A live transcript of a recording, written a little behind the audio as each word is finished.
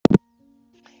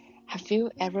Have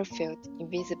you ever felt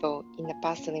invisible in a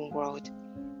bustling world?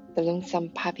 The Lonesome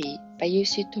Puppy by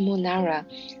Yoshitomo Nara,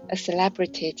 a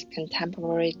celebrated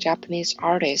contemporary Japanese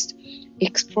artist,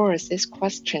 explores this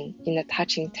question in a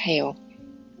touching tale.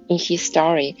 In his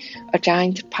story, a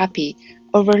giant puppy,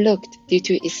 overlooked due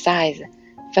to its size,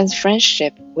 finds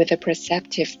friendship with a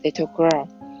perceptive little girl.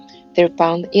 Their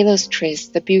bond illustrates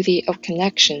the beauty of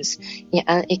connections in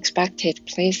unexpected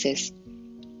places.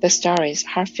 The story's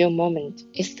heartfelt moment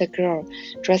is the girl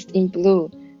dressed in blue,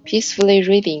 peacefully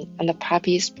reading on the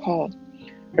puppy's paw.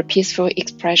 Her peaceful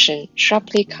expression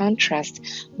sharply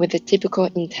contrasts with the typical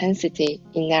intensity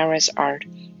in Nara's art,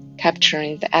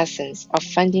 capturing the essence of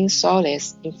finding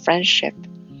solace in friendship.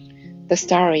 The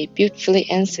story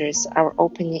beautifully answers our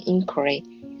opening inquiry.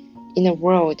 In a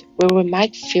world where we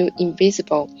might feel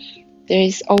invisible, there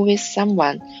is always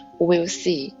someone who will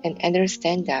see and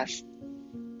understand us.